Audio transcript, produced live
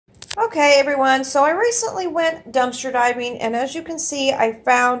Okay, everyone, so I recently went dumpster diving, and as you can see, I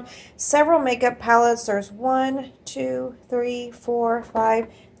found several makeup palettes. There's 1, 2, 3, 4, 5,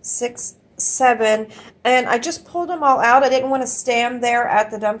 6, 7, and I just pulled them all out. I didn't want to stand there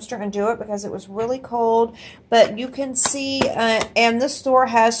at the dumpster and do it because it was really cold, but you can see, and this store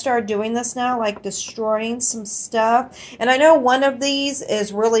has started doing this now, like destroying some stuff, and I know one of these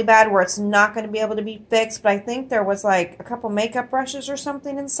is really bad where it's not going to be able to be fixed, but I think there was like a couple makeup brushes or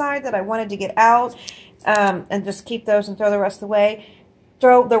something inside that I wanted to get out, and just keep those and throw the rest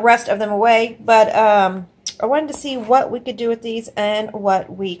of them away, but I wanted to see what we could do with these and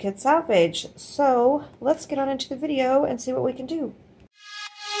what we could salvage. So let's get on into the video and see what we can do.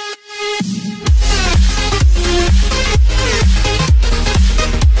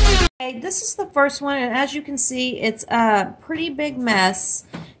 Okay, this is the first one, and as you can see, it's a pretty big mess.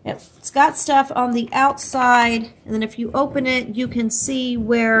 It's got stuff on the outside, and then if you open it, you can see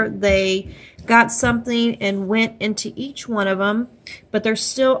where they got something and went into each one of them, but there's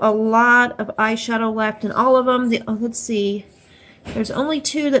still a lot of eyeshadow left in all of them. Let's see, there's only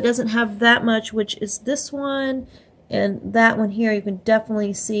 2 that doesn't have that much, which is this one and that one here. You can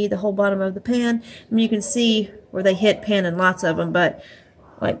definitely see the whole bottom of the pan. I mean, you can see where they hit pan in lots of them, but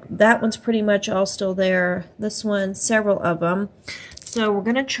like that one's pretty much all still there. This one, several of them. So we're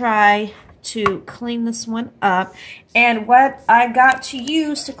gonna try to clean this one up, and what I got to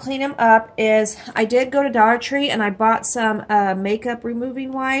use to clean them up is I did go to Dollar Tree and I bought some makeup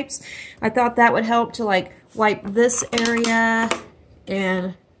removing wipes. I thought that would help to like wipe this area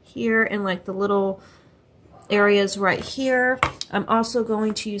and here and like the little areas right here. I'm also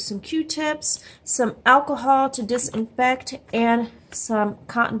going to use some Q-tips, some alcohol to disinfect, and some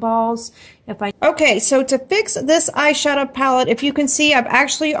cotton balls. Okay, so to fix this eyeshadow palette, if you can see, I've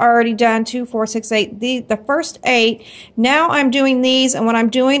actually already done 2, 4, 6, 8, the first 8. Now I'm doing these, and what I'm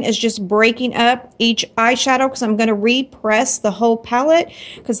doing is just breaking up each eyeshadow because I'm going to repress the whole palette,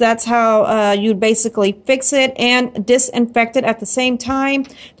 because that's how you'd basically fix it and disinfect it at the same time.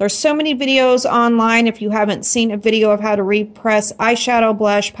 There's so many videos online. If you haven't seen a video of how to repress eyeshadow,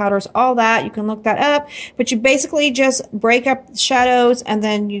 blush, powders, all that, you can look that up. But you basically just break up the shadows, and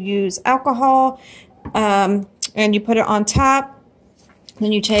then you use alcohol, and you put it on top.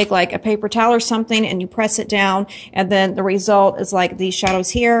 Then you take like a paper towel or something and you press it down, and then the result is like these shadows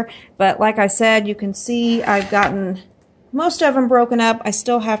here. But like I said, you can see I've gotten most of them broken up. I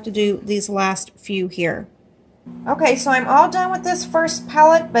still have to do these last few here. Okay, so I'm all done with this first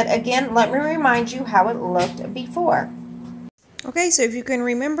palette, but again, let me remind you how it looked before. Okay, so if you can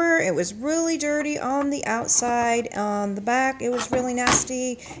remember, it was really dirty on the outside. On the back, it was really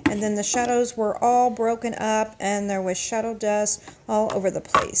nasty. And then the shadows were all broken up, and there was shadow dust all over the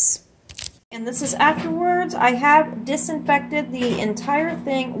place. And this is afterwards. I have disinfected the entire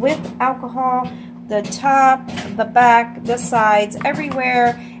thing with alcohol, the top, the back, the sides,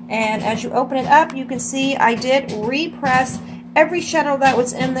 everywhere. And as you open it up, you can see I did repress every shadow that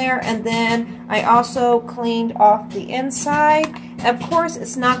was in there, and then I also cleaned off the inside. Of course,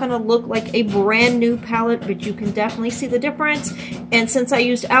 it's not going to look like a brand new palette, but you can definitely see the difference. And since I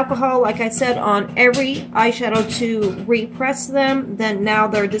used alcohol, like I said, on every eyeshadow to repress them, then now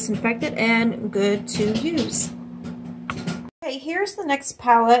they're disinfected and good to use. Okay, here's the next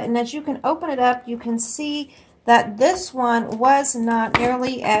palette, and as you can open it up, you can see that this one was not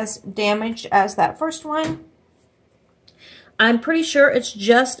nearly as damaged as that first one. I'm pretty sure it's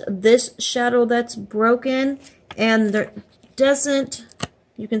just this shadow that's broken, and there doesn't,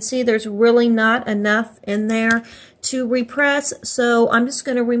 you can see there's really not enough in there to repress. So I'm just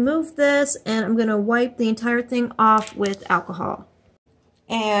going to remove this, and I'm going to wipe the entire thing off with alcohol.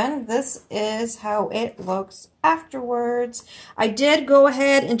 And this is how it looks afterwards. I did go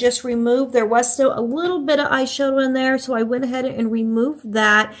ahead and just remove, there was still a little bit of eyeshadow in there, so I went ahead and removed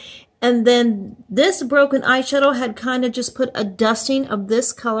that. And then this broken eyeshadow had kind of just put a dusting of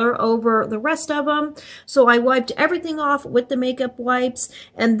this color over the rest of them. So I wiped everything off with the makeup wipes,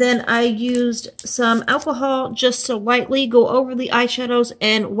 and then I used some alcohol just to lightly go over the eyeshadows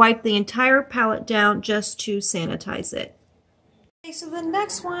and wipe the entire palette down just to sanitize it. Okay, so the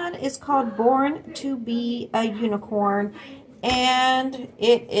next one is called Born to Be a Unicorn, and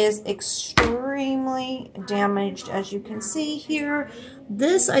it is extremely damaged, as you can see here.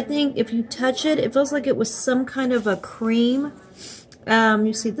 This, I think, if you touch it, it feels like it was some kind of a cream.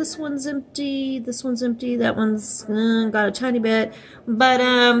 You see this one's empty, that one's got a tiny bit, but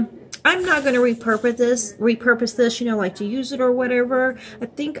I'm not going to repurpose this, you know, like to use it or whatever. I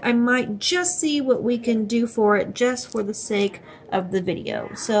think I might just see what we can do for it just for the sake of the video.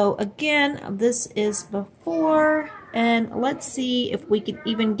 So again, this is before, and let's see if we can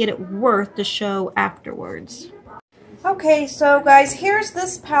even get it worth the show afterwards. Okay, so guys, here's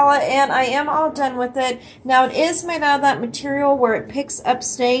this palette, and I am all done with it. Now, it is made out of that material where it picks up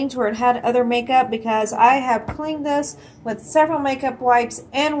stains where it had other makeup, because I have cleaned this with several makeup wipes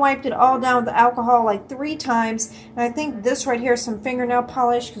and wiped it all down with alcohol like 3 times. And I think this right here is some fingernail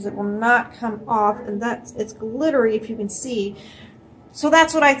polish, because it will not come off, and it's glittery if you can see. So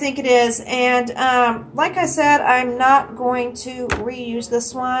that's what I think it is, and like I said, I'm not going to reuse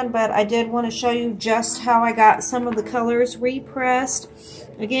this one, but I did want to show you just how I got some of the colors repressed.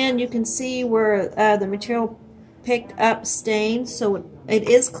 Again, you can see where the material picked up stains, so it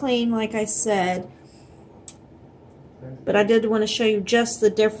is clean like I said, but I did want to show you just the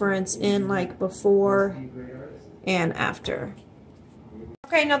difference in like before and after.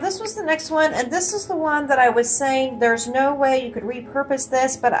 Okay, now this was the next one, and this is the one that I was saying there's no way you could repurpose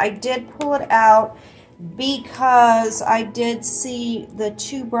this, but I did pull it out because I did see the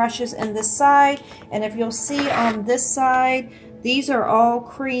 2 brushes in this side, and if you'll see on this side, these are all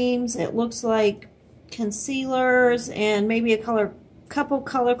creams. It looks like concealers and maybe couple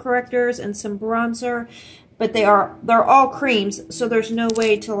color correctors and some bronzer, but they're all creams, so there's no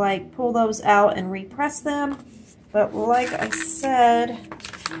way to like pull those out and repress them. But like I said,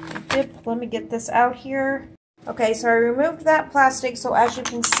 let me get this out here. Okay, so I removed that plastic, so as you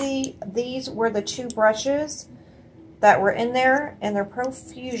can see, these were the 2 brushes that were in there, and they're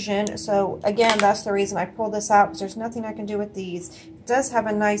Profusion. So again, that's the reason I pulled this out, because there's nothing I can do with these. It does have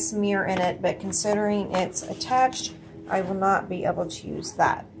a nice mirror in it, but considering it's attached, I will not be able to use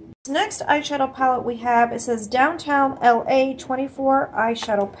that. The next eyeshadow palette we have, it says Downtown LA 24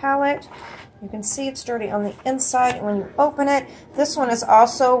 eyeshadow palette. You can see it's dirty on the inside when you open it. This one is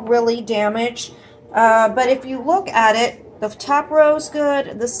also really damaged, but if you look at it, the top row is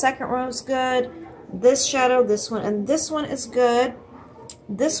good, the second row is good, this shadow, this one, and this one is good.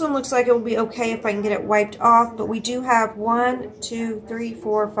 This one looks like it will be okay if I can get it wiped off, but we do have 1, 2, 3,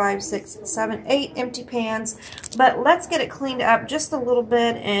 4, 5, 6, 7, 8 empty pans. But let's get it cleaned up just a little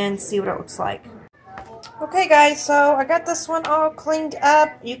bit and see what it looks like. Okay guys, so I got this one all cleaned up.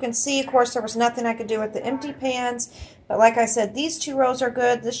 You can see, of course, there was nothing I could do with the empty pans. But like I said, these 2 rows are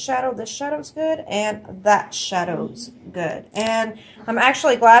good. This shadow's good, and that shadow's good. And I'm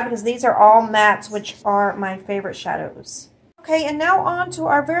actually glad, because these are all mattes, which are my favorite shadows. Okay, and now on to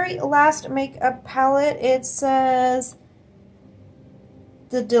our very last makeup palette. It says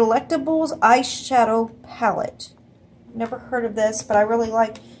the Delectables Eyeshadow Palette. Never heard of this, but I really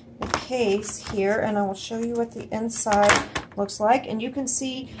like the case here, and I will show you what the inside looks like. And you can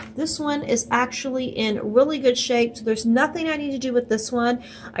see this one is actually in really good shape, so there's nothing I need to do with this one.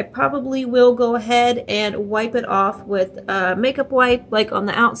 I probably will go ahead and wipe it off with a makeup wipe, like on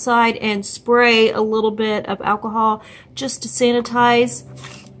the outside, and spray a little bit of alcohol just to sanitize,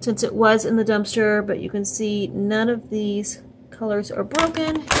 since it was in the dumpster. But you can see none of these colors are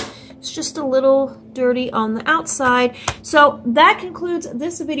broken. It's just a little dirty on the outside. So that concludes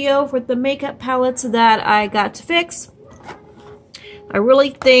this video with the makeup palettes that I got to fix. I really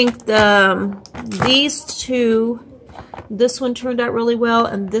think these 2, this one turned out really well,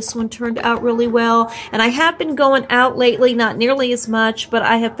 and this one turned out really well. And I have been going out lately, not nearly as much, but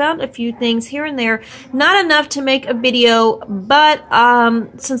I have found a few things here and there. Not enough to make a video, but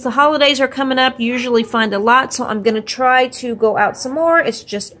since the holidays are coming up, you usually find a lot, so I'm going to try to go out some more. It's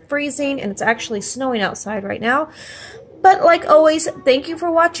just freezing, and it's actually snowing outside right now. But like always, thank you for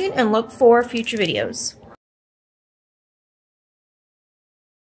watching, and look for future videos.